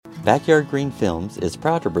Backyard Green Films is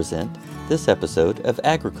proud to present this episode of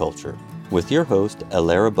Agriculture with your host,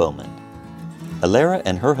 Alara Bowman. Alara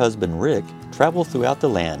and her husband, Rick, travel throughout the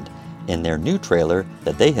land in their new trailer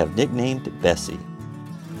that they have nicknamed Bessie,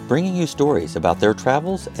 bringing you stories about their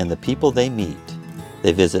travels and the people they meet.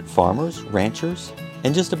 They visit farmers, ranchers,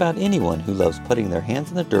 and just about anyone who loves putting their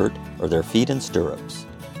hands in the dirt or their feet in stirrups.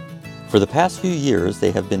 For the past few years,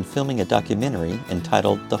 they have been filming a documentary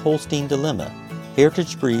entitled The Holstein Dilemma: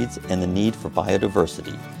 Heritage Breeds and the Need for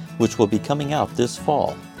Biodiversity, which will be coming out this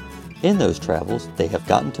fall. In those travels, they have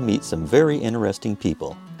gotten to meet some very interesting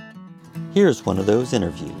people. Here's one of those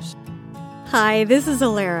interviews. Hi, this is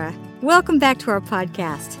Alara. Welcome back to our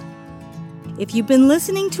podcast. If you've been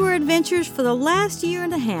listening to our adventures for the last year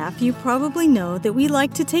and a half, you probably know that we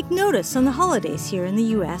like to take notice on the holidays here in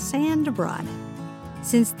the U.S. and abroad.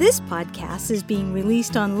 Since this podcast is being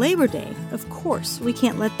released on Labor Day, of course, we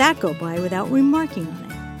can't let that go by without remarking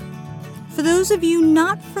on it. For those of you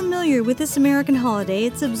not familiar with this American holiday,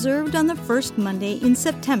 it's observed on the first Monday in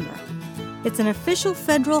September. It's an official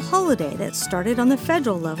federal holiday that started on the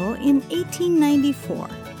federal level in 1894,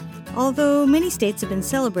 although many states have been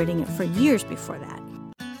celebrating it for years before that.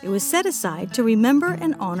 It was set aside to remember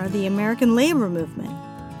and honor the American labor movement,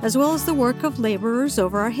 as well as the work of laborers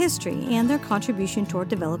over our history and their contribution toward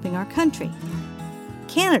developing our country.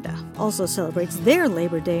 Canada also celebrates their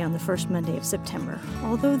Labor Day on the first Monday of September,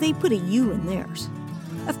 although they put a U in theirs.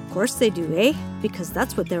 Of course they do, eh? Because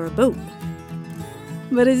that's what they're about.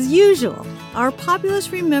 But as usual, our populace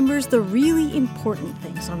remembers the really important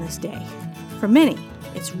things on this day. For many,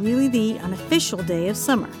 it's really the unofficial day of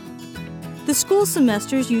summer. The school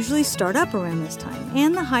semesters usually start up around this time,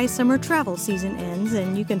 and the high summer travel season ends,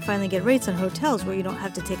 and you can finally get rates on hotels where you don't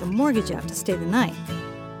have to take a mortgage out to stay the night.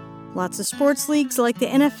 Lots of sports leagues like the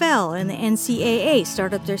NFL and the NCAA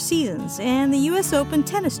start up their seasons, and the U.S. Open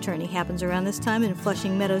tennis tourney happens around this time in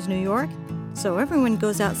Flushing Meadows, New York, so everyone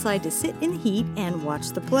goes outside to sit in the heat and watch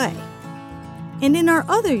the play. And in our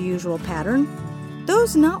other usual pattern,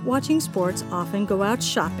 those not watching sports often go out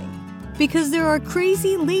shopping, because there are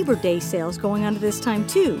crazy Labor Day sales going on at this time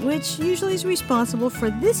too, which usually is responsible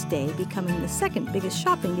for this day becoming the second biggest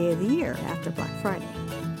shopping day of the year after Black Friday.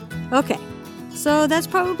 Okay, so that's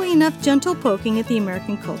probably enough gentle poking at the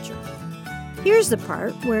American culture. Here's the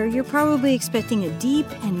part where you're probably expecting a deep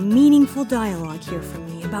and meaningful dialogue here from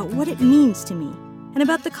me about what it means to me and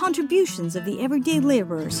about the contributions of the everyday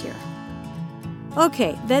laborers here.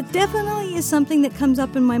 Okay, that definitely is something that comes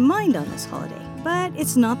up in my mind on this holiday. But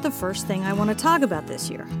it's not the first thing I want to talk about this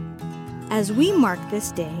year. As we mark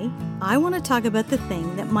this day, I want to talk about the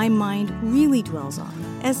thing that my mind really dwells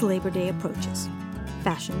on as Labor Day approaches: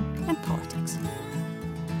 fashion and politics.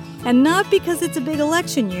 And not because it's a big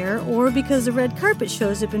election year or because the red carpet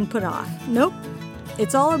shows have been put off. Nope.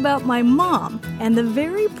 It's all about my mom and the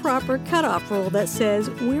very proper cutoff rule that says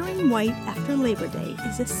wearing white after Labor Day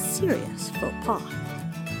is a serious faux pas.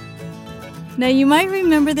 Now, you might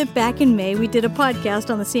remember that back in May, we did a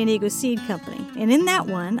podcast on the San Diego Seed Company, and in that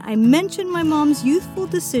one, I mentioned my mom's youthful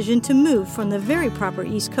decision to move from the very proper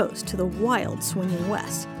East Coast to the wild, swinging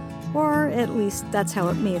West. Or at least that's how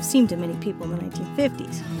it may have seemed to many people in the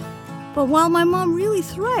 1950s. But while my mom really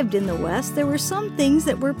thrived in the West, there were some things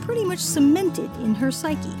that were pretty much cemented in her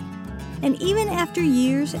psyche. And even after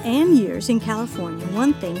years and years in California,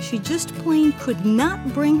 one thing she just plain could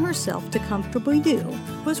not bring herself to comfortably do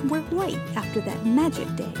was wear white after that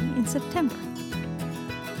magic day in September.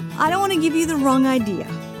 I don't want to give you the wrong idea.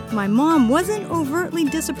 My mom wasn't overtly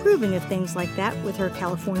disapproving of things like that with her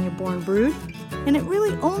California-born brood, and it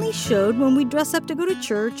really only showed when we'd dress up to go to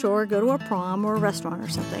church or go to a prom or a restaurant or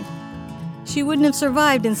something. She wouldn't have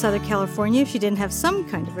survived in Southern California if she didn't have some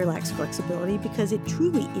kind of relaxed flexibility, because it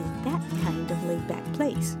truly is that kind of laid-back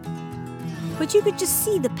place. But you could just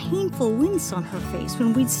see the painful wince on her face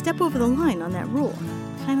when we'd step over the line on that rule,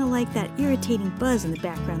 kind of like that irritating buzz in the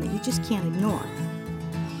background that you just can't ignore.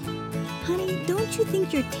 Honey, don't you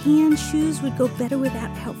think your tan shoes would go better with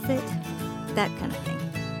that outfit? That kind of thing.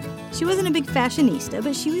 She wasn't a big fashionista,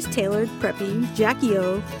 but she was tailored, preppy, Jackie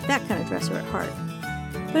O, that kind of dresser at heart.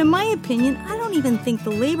 But in my opinion, I don't even think the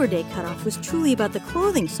Labor Day cutoff was truly about the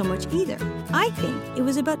clothing so much either. I think it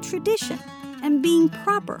was about tradition and being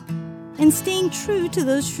proper and staying true to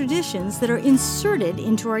those traditions that are inserted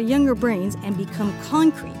into our younger brains and become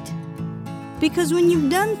concrete. Because when you've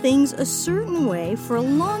done things a certain way for a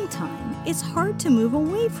long time, it's hard to move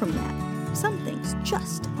away from that. Some things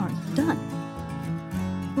just aren't done.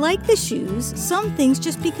 Like the shoes, some things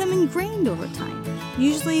just become ingrained over time.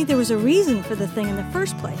 Usually there was a reason for the thing in the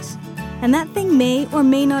first place. And that thing may or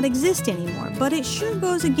may not exist anymore, but it sure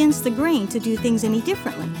goes against the grain to do things any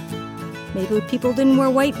differently. Maybe people didn't wear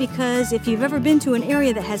white because if you've ever been to an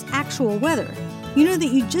area that has actual weather, you know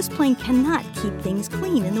that you just plain cannot keep things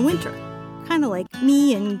clean in the winter. Kind of like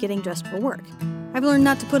me and getting dressed for work. I've learned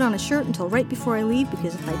not to put on a shirt until right before I leave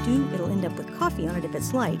because if I do, it'll end up with coffee on it if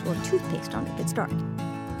it's light or toothpaste on it if it's dark.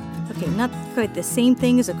 Okay, not quite the same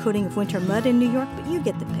thing as a coating of winter mud in New York, but you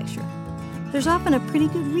get the picture. There's often a pretty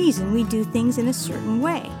good reason we do things in a certain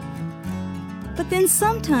way. But then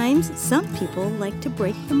sometimes some people like to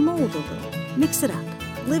break the mold a little, mix it up,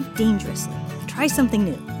 live dangerously, try something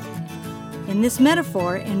new. In this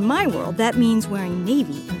metaphor, in my world, that means wearing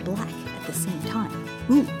navy and black at the same time.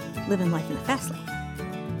 Ooh, living life in the fast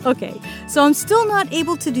lane. Okay, so I'm still not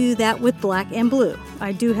able to do that with black and blue.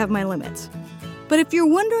 I do have my limits. But if you're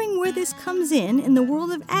wondering where this comes in the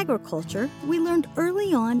world of agriculture, we learned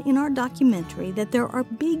early on in our documentary that there are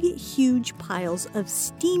big, huge piles of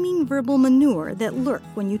steaming verbal manure that lurk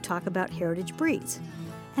when you talk about heritage breeds,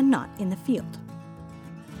 and not in the field.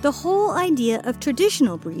 The whole idea of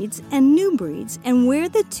traditional breeds and new breeds and where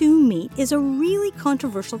the two meet is a really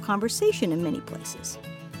controversial conversation in many places.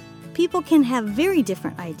 People can have very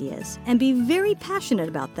different ideas and be very passionate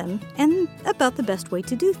about them and about the best way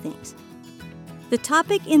to do things. The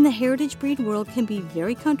topic in the heritage breed world can be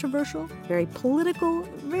very controversial, very political,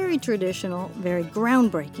 very traditional, very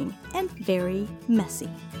groundbreaking, and very messy.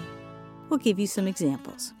 We'll give you some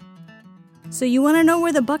examples. So you want to know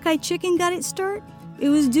where the Buckeye chicken got its start? It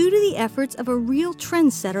was due to the efforts of a real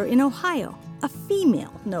trendsetter in Ohio, a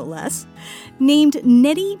female, no less, named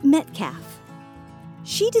Nettie Metcalf.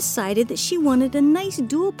 She decided that she wanted a nice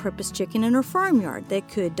dual-purpose chicken in her farmyard that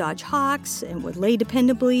could dodge hawks and would lay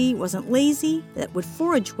dependably, wasn't lazy, that would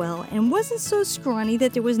forage well, and wasn't so scrawny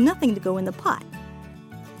that there was nothing to go in the pot.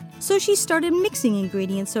 So she started mixing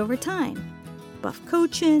ingredients over time. Buff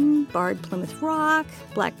Cochin, Barred Plymouth Rock,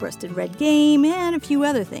 Black-breasted Red Game, and a few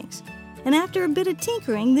other things. And after a bit of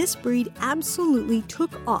tinkering, this breed absolutely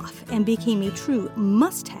took off and became a true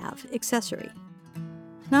must-have accessory.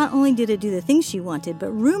 Not only did it do the things she wanted,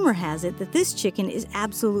 but rumor has it that this chicken is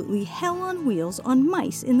absolutely hell on wheels on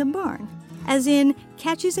mice in the barn. As in,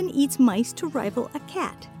 catches and eats mice to rival a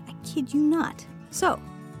cat. I kid you not. So,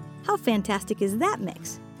 how fantastic is that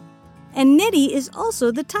mix? And Nettie is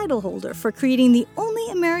also the title holder for creating the only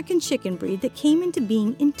American chicken breed that came into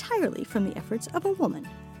being entirely from the efforts of a woman.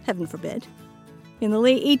 Heaven forbid. In the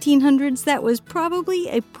late 1800s, that was probably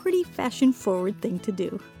a pretty fashion-forward thing to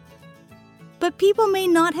do. But people may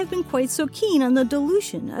not have been quite so keen on the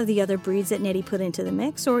dilution of the other breeds that Nettie put into the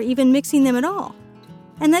mix, or even mixing them at all.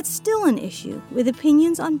 And that's still an issue, with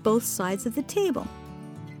opinions on both sides of the table.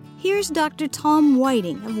 Here's Dr. Tom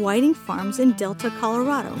Whiting of Whiting Farms in Delta,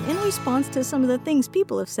 Colorado, in response to some of the things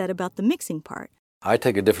people have said about the mixing part. I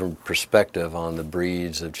take a different perspective on the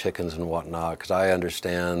breeds of chickens and whatnot because I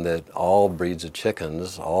understand that all breeds of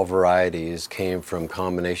chickens, all varieties, came from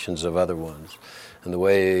combinations of other ones. And the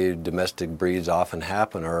way domestic breeds often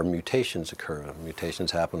happen are mutations occur.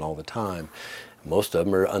 Mutations happen all the time. Most of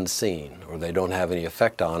them are unseen or they don't have any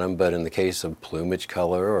effect on them, but in the case of plumage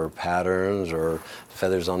color or patterns or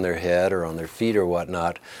feathers on their head or on their feet or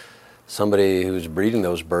whatnot, somebody who's breeding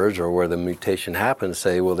those birds or where the mutation happens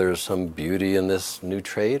say, well, there's some beauty in this new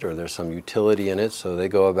trait or there's some utility in it, so they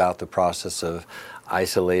go about the process of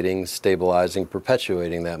isolating, stabilizing,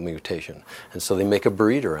 perpetuating that mutation. And so they make a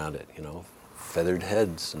breed around it, feathered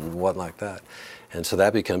heads and what like that. And so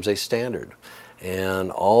that becomes a standard. And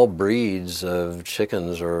all breeds of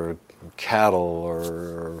chickens or cattle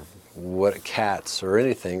or cats or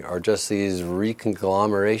anything are just these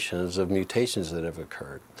reconglomerations of mutations that have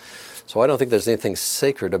occurred. So I don't think there's anything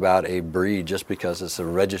sacred about a breed just because it's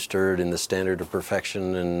registered in the standard of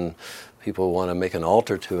perfection and people want to make an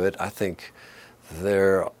altar to it. I think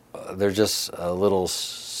they're just a little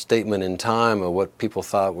statement in time of what people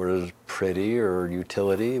thought was pretty or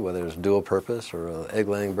utility, whether it's dual purpose or an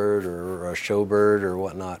egg-laying bird or a show bird or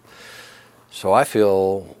whatnot. So I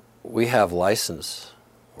feel we have license,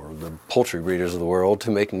 or the poultry breeders of the world,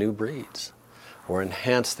 to make new breeds or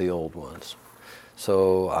enhance the old ones.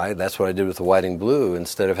 So that's what I did with the Whiting Blue.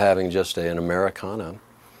 Instead of having just an Americana,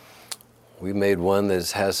 we made one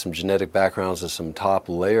that has some genetic backgrounds of some top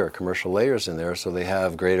commercial layers in there, so they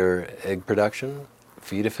have greater egg production,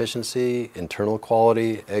 feed efficiency, internal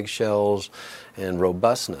quality, eggshells, and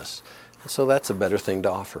robustness. And so that's a better thing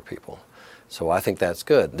to offer people. So I think that's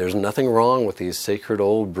good. There's nothing wrong with these sacred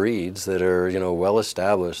old breeds that are, well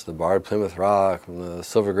established, the Barred Plymouth Rock, the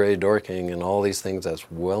Silver Gray Dorking, and all these things.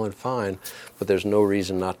 That's well and fine, but there's no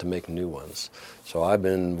reason not to make new ones. So I've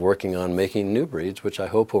been working on making new breeds, which I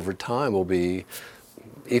hope over time will be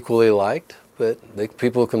equally liked, but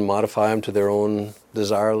people can modify them to their own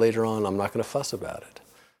desire later on. I'm not going to fuss about it.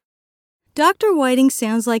 Dr. Whiting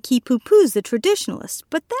sounds like he poo-poos the traditionalists,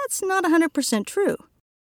 but that's not 100% true.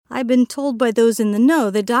 I've been told by those in the know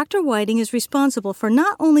that Dr. Whiting is responsible for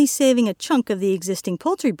not only saving a chunk of the existing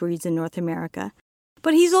poultry breeds in North America,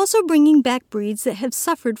 but he's also bringing back breeds that have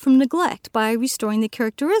suffered from neglect by restoring the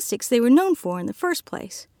characteristics they were known for in the first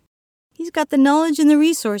place. He's got the knowledge and the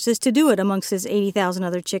resources to do it amongst his 80,000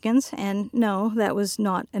 other chickens, and no, that was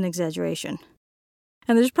not an exaggeration.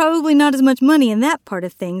 And there's probably not as much money in that part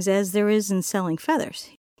of things as there is in selling feathers.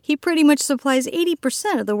 He pretty much supplies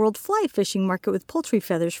 80% of the world fly fishing market with poultry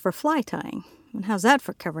feathers for fly tying. And how's that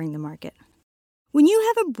for covering the market? When you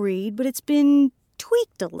have a breed, but it's been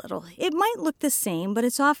tweaked a little, it might look the same, but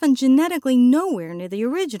it's often genetically nowhere near the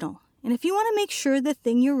original. And if you want to make sure the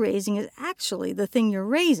thing you're raising is actually the thing you're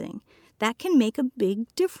raising, that can make a big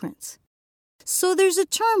difference. So there's a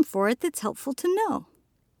term for it that's helpful to know.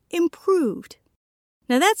 Improved.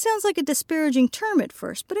 Now that sounds like a disparaging term at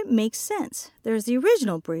first, but it makes sense. There's the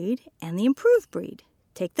original breed and the improved breed.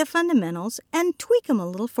 Take the fundamentals and tweak them a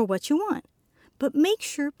little for what you want. But make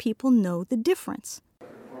sure people know the difference.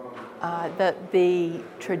 The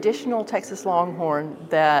traditional Texas Longhorn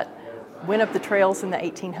that went up the trails in the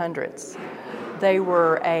 1800s, they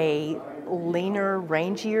were a leaner,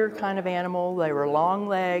 rangier kind of animal. They were long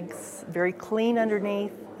legs, very clean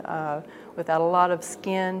underneath, without a lot of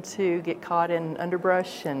skin to get caught in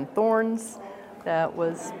underbrush and thorns. That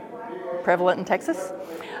was prevalent in Texas.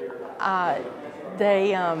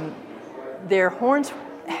 Their horns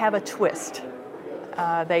have a twist.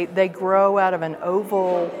 They grow out of an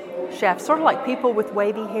oval shaft, sort of like people with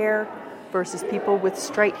wavy hair versus people with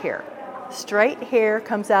straight hair. Straight hair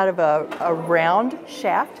comes out of a round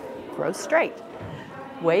shaft, grows straight.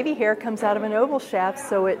 Wavy hair comes out of an oval shaft,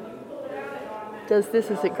 so it does this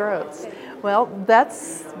as it grows. Well,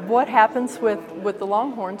 that's what happens with the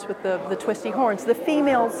longhorns, with the twisty horns. The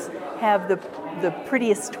females have the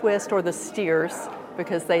prettiest twist, or the steers,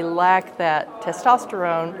 because they lack that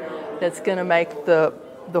testosterone that's going to make the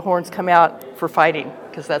horns come out for fighting,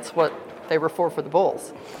 because that's what they were for the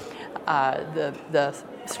bulls. The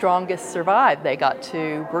strongest survived. They got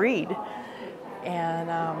to breed. And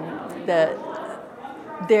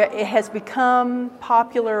it has become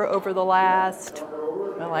popular over the last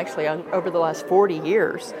 40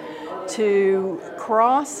 years to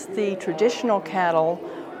cross the traditional cattle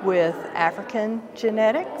with African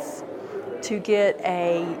genetics to get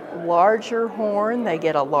a larger horn. They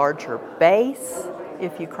get a larger base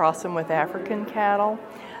if you cross them with African cattle.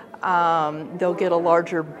 They'll get a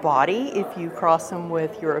larger body if you cross them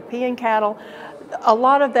with European cattle. A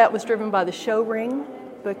lot of that was driven by the show ring,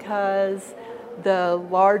 because the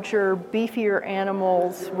larger, beefier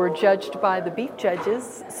animals were judged by the beef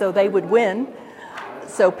judges, so they would win.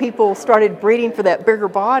 So people started breeding for that bigger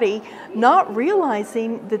body, not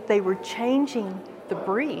realizing that they were changing the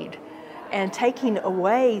breed and taking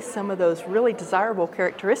away some of those really desirable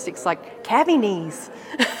characteristics, like calving knees.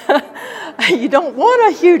 You don't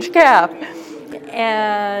want a huge calf.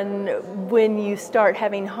 And when you start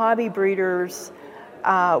having hobby breeders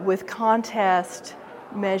with contest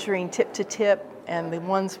measuring tip to tip, and the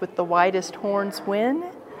ones with the widest horns win,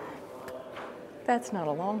 that's not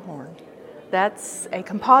a longhorn. That's a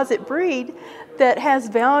composite breed that has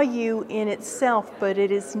value in itself, but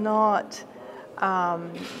it is not.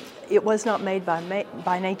 It was not made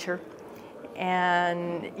by nature,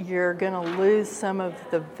 and you're going to lose some of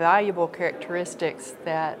the valuable characteristics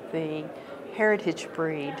that the heritage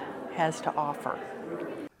breed has to offer.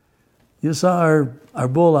 You saw our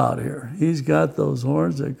bull out here. He's got those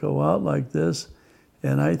horns that go out like this,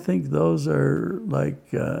 and I think those are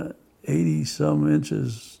like 80-some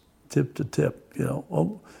inches tip to tip,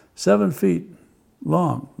 7 feet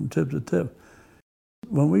long from tip to tip.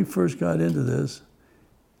 When we first got into this,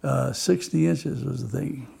 60 inches was the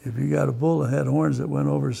thing. If you got a bull that had horns that went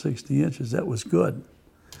over 60 inches, that was good.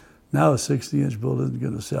 Now a 60-inch bull isn't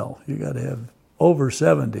going to sell. You got to have over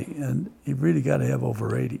 70, and you've really got to have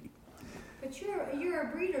over 80. But you're a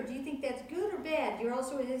breeder. Do you think that's good or bad? You're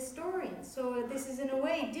also a historian, so this is in a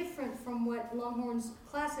way different from what longhorns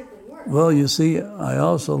classically were. Well, you see, I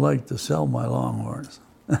also like to sell my longhorns.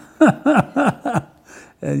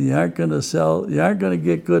 And you aren't going to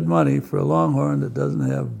get good money for a longhorn that doesn't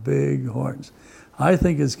have big horns. I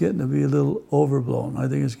think it's getting to be a little overblown. I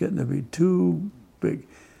think it's getting to be too big.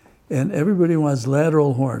 And everybody wants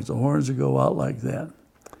lateral horns, the horns that go out like that.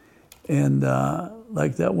 And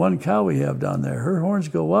like that one cow we have down there, her horns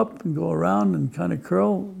go up and go around and kind of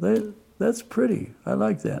curl. That's pretty. I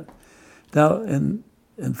like that. Now, in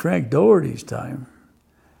Frank Doherty's time,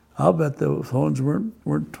 I'll bet those horns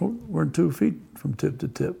weren't 2 feet from tip to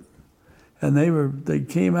tip, and they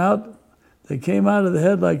came out of the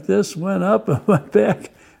head like this, went up and went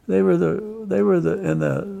back. They were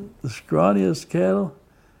the scrawniest cattle.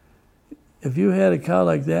 If you had a cow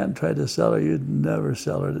like that and tried to sell her, you'd never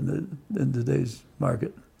sell her in today's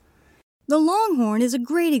market. The Longhorn is a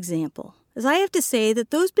great example, as I have to say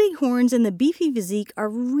that those big horns and the beefy physique are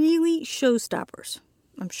really showstoppers.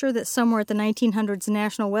 I'm sure that somewhere at the 1900s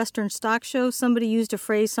National Western Stock Show, somebody used a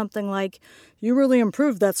phrase something like, "You really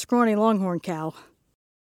improved that scrawny Longhorn cow."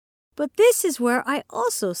 But this is where I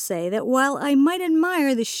also say that while I might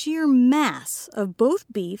admire the sheer mass of both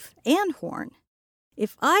beef and horn,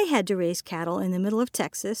 if I had to raise cattle in the middle of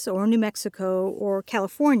Texas or New Mexico or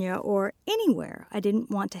California or anywhere I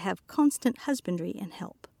didn't want to have constant husbandry and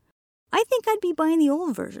help, I think I'd be buying the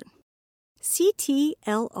old version.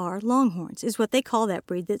 CTLR Longhorns is what they call that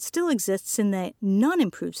breed that still exists in the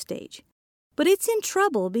non-improved stage. But it's in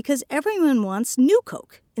trouble because everyone wants new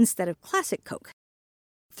Coke instead of classic Coke.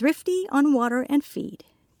 Thrifty on water and feed,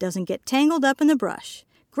 doesn't get tangled up in the brush,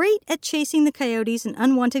 great at chasing the coyotes and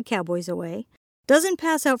unwanted cowboys away, doesn't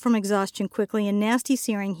pass out from exhaustion quickly in nasty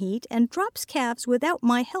searing heat, and drops calves without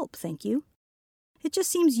my help, thank you. It just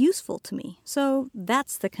seems useful to me, so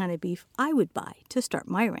that's the kind of beef I would buy to start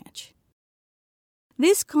my ranch.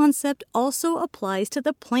 This concept also applies to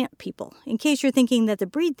the plant people, in case you're thinking that the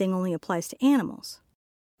breed thing only applies to animals.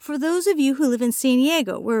 For those of you who live in San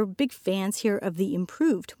Diego, we're big fans here of the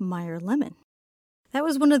improved Meyer lemon. That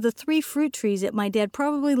was one of the 3 fruit trees that my dad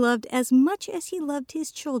probably loved as much as he loved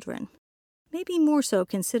his children. Maybe more so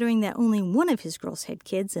considering that only one of his girls had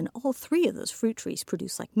kids and all 3 of those fruit trees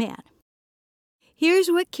produce like mad. Here's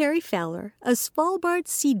what Carrie Fowler of Svalbard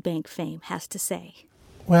Seed Bank fame has to say.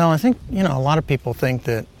 Well, I think, a lot of people think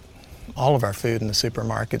that all of our food in the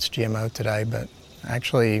supermarket's GMO today, but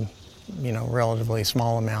actually, relatively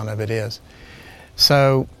small amount of it is.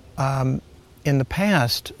 So, in the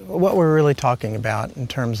past, what we're really talking about in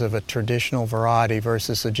terms of a traditional variety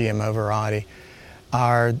versus a GMO variety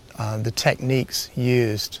are the techniques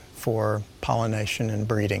used for pollination and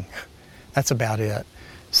breeding. That's about it.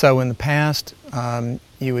 So in the past,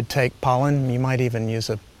 you would take pollen, you might even use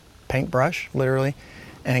a paintbrush, literally,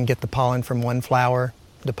 and get the pollen from one flower,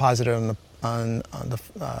 deposit it on the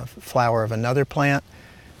flower of another plant,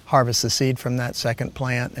 harvest the seed from that second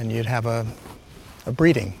plant, and you'd have a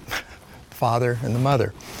breeding, the father and the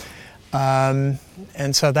mother.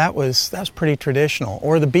 And so that's pretty traditional.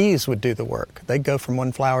 Or the bees would do the work. They'd go from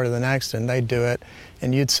one flower to the next and they'd do it,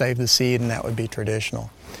 and you'd save the seed, and that would be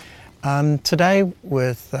traditional. Today,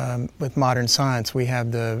 with modern science, we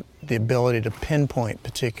have the ability to pinpoint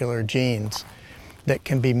particular genes that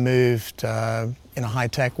can be moved in a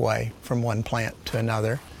high-tech way from one plant to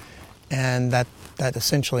another, and that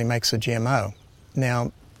essentially makes a GMO.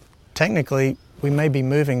 Now, technically, we may be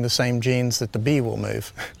moving the same genes that the bee will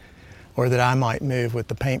move, or that I might move with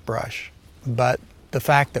the paintbrush, but the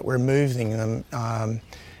fact that we're moving them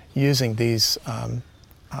using these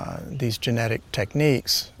genetic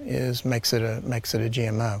techniques makes it a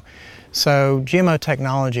GMO. So GMO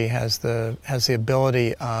technology has the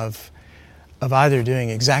ability of either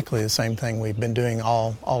doing exactly the same thing we've been doing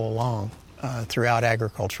all along throughout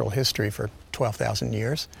agricultural history for 12,000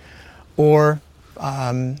 years, or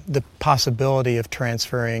the possibility of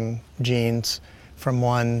transferring genes from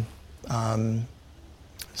one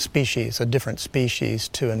species, a different species,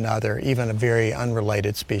 to another, even a very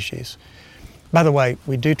unrelated species. By the way,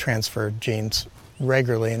 we do transfer genes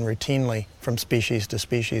regularly and routinely from species to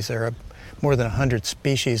species. There are more than 100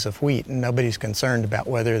 species of wheat, and nobody's concerned about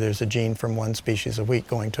whether there's a gene from one species of wheat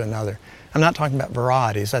going to another. I'm not talking about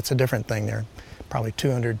varieties. That's a different thing. There are probably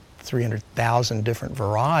 200, 300,000 different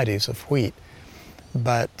varieties of wheat,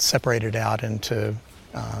 but separated out into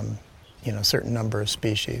a certain number of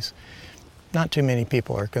species. Not too many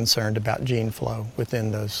people are concerned about gene flow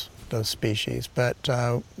within those species, but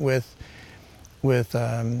with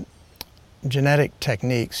genetic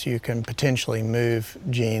techniques, you can potentially move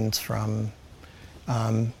genes from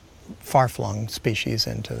far-flung species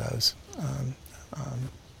into those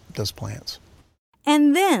plants.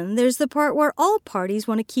 And then there's the part where all parties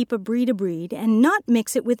want to keep a breed and not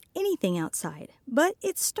mix it with anything outside, but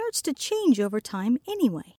it starts to change over time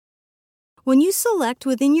anyway. When you select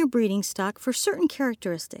within your breeding stock for certain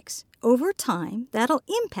characteristics, over time, that'll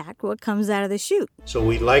impact what comes out of the chute. So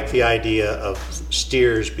we like the idea of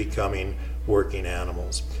steers becoming working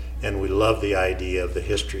animals, and we love the idea of the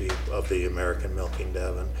history of the American milking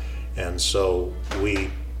Devon. And so we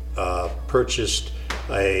purchased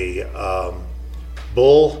a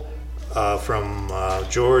bull from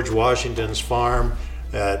George Washington's farm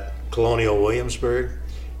at Colonial Williamsburg,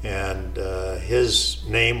 and his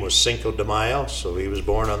name was Cinco de Mayo, so he was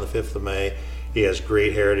born on the 5th of May. He has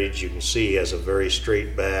great heritage. You can see he has a very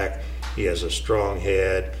straight back, he has a strong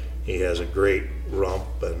head, he has a great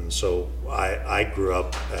rump, and so I grew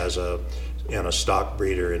up in a stock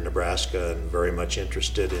breeder in Nebraska and very much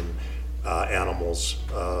interested in animals,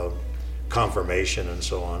 conformation and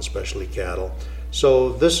so on, especially cattle.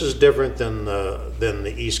 So this is different than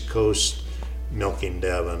the East Coast milking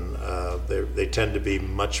Devon. They tend to be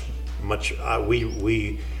much.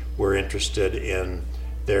 We were interested in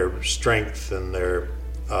their strength and their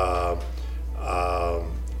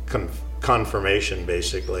conformation,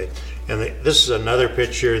 basically. And this is another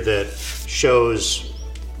picture that shows.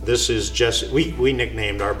 This is Jesse. We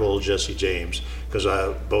nicknamed our bull Jesse James because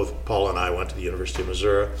both Paul and I went to the University of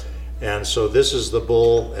Missouri, and so this is the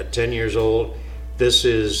bull at 10 years old. This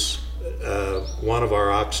is one of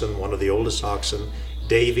our oxen, one of the oldest oxen,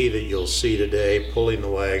 Davy, that you'll see today pulling the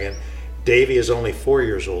wagon. Davy is only 4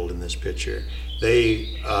 years old in this picture.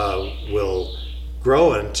 They will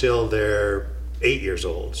grow until they're 8 years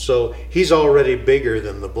old. So he's already bigger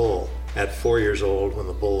than the bull at 4 years old when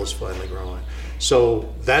the bull is finally growing.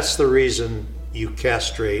 So that's the reason you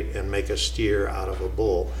castrate and make a steer out of a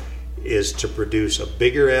bull, is to produce a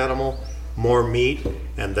bigger animal, more meat,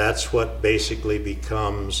 and that's what basically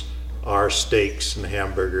becomes our steaks and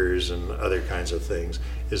hamburgers and other kinds of things,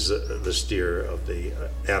 is the steer of the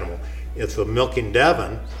animal. If the milking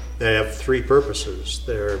Devon, they have three purposes.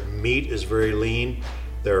 Their meat is very lean,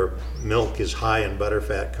 their milk is high in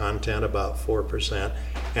butterfat content, about 4%,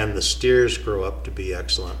 and the steers grow up to be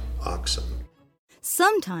excellent oxen.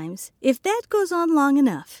 Sometimes, if that goes on long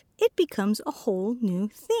enough, it becomes a whole new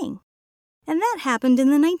thing. And that happened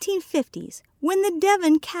in the 1950s, when the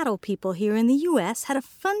Devon cattle people here in the U.S. had a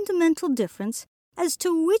fundamental difference as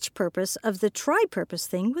to which purpose of the tri-purpose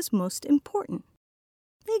thing was most important.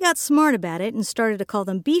 They got smart about it and started to call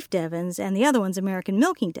them beef Devons and the other ones American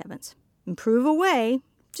milking Devons. Improve away,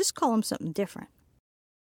 just call them something different.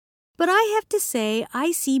 But I have to say,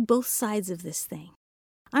 I see both sides of this thing.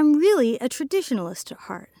 I'm really a traditionalist at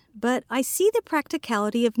heart, but I see the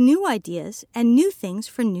practicality of new ideas and new things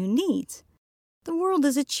for new needs. The world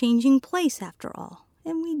is a changing place after all,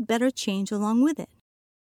 and we'd better change along with it.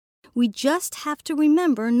 We just have to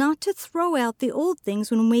remember not to throw out the old things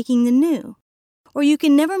when making the new, or you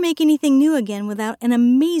can never make anything new again without an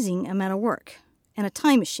amazing amount of work, and a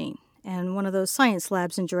time machine, and one of those science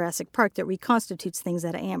labs in Jurassic Park that reconstitutes things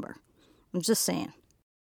out of amber. I'm just saying.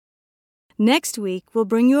 Next week, we'll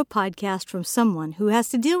bring you a podcast from someone who has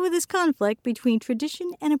to deal with this conflict between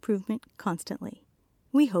tradition and improvement constantly.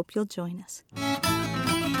 We hope you'll join us.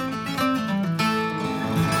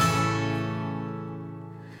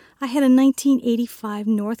 I had a 1985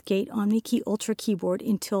 Northgate OmniKey Ultra keyboard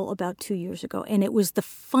until about 2 years ago, and it was the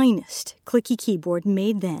finest clicky keyboard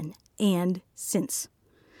made then and since.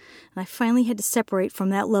 And I finally had to separate from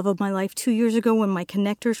that love of my life 2 years ago when my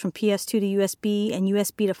connectors from PS2 to USB and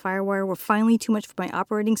USB to FireWire were finally too much for my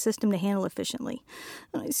operating system to handle efficiently.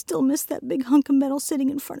 And I still miss that big hunk of metal sitting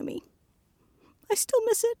in front of me. I still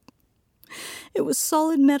miss it. It was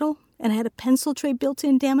solid metal, and it had a pencil tray built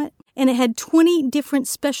in, damn it. And it had 20 different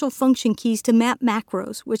special function keys to map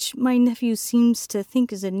macros, which my nephew seems to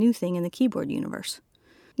think is a new thing in the keyboard universe.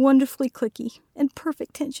 Wonderfully clicky and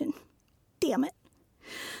perfect tension. Damn it.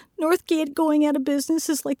 Northgate going out of business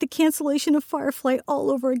is like the cancellation of Firefly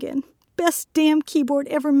all over again. Best damn keyboard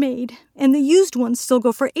ever made, and the used ones still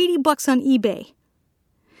go for $80 on eBay.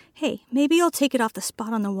 Hey, maybe I'll take it off the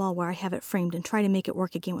spot on the wall where I have it framed and try to make it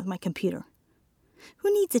work again with my computer.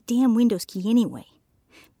 Who needs a damn Windows key anyway?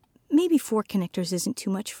 Maybe 4 connectors isn't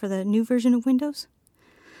too much for the new version of Windows.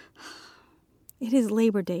 It is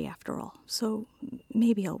Labor Day after all, so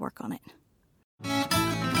maybe I'll work on it.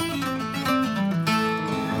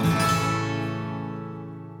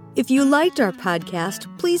 If you liked our podcast,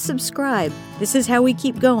 please subscribe. This is how we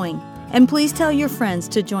keep going. And please tell your friends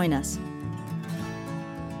to join us.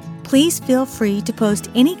 Please feel free to post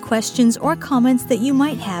any questions or comments that you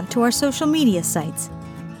might have to our social media sites.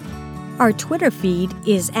 Our Twitter feed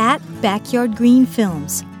is at Backyard Green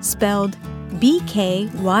Films, spelled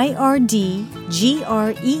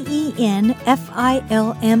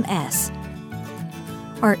BKYRDGREENFILMS.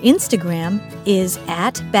 Our Instagram is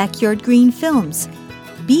at Backyard Green Films,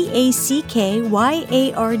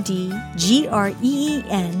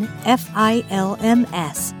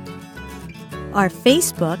 BACKYARDGREENFILMS. Our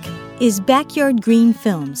Facebook is Backyard Green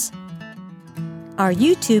Films. Our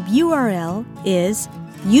YouTube URL is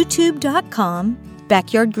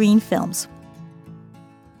youtube.com/backyardgreenfilms.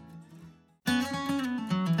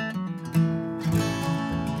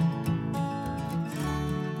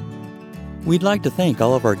 We'd like to thank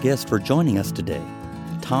all of our guests for joining us today.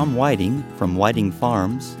 Tom Whiting from Whiting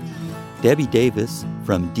Farms, Debbie Davis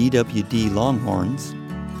from DWD Longhorns,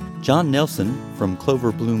 John Nelson from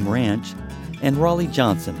Clover Bloom Ranch, and Raleigh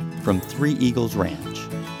Johnson from Three Eagles Ranch.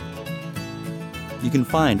 You can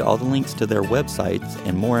find all the links to their websites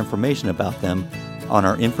and more information about them on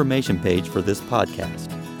our information page for this podcast.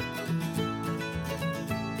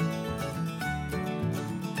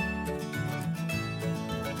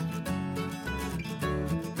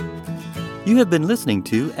 You have been listening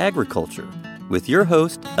to Agriculture with your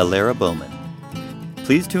host, Alara Bowman.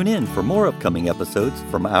 Please tune in for more upcoming episodes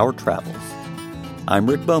from our travels. I'm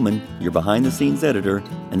Rick Bowman, your behind-the-scenes editor.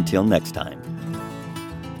 Until next time.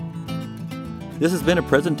 This has been a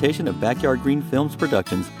presentation of Backyard Green Films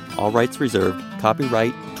Productions, all rights reserved,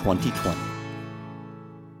 copyright 2020.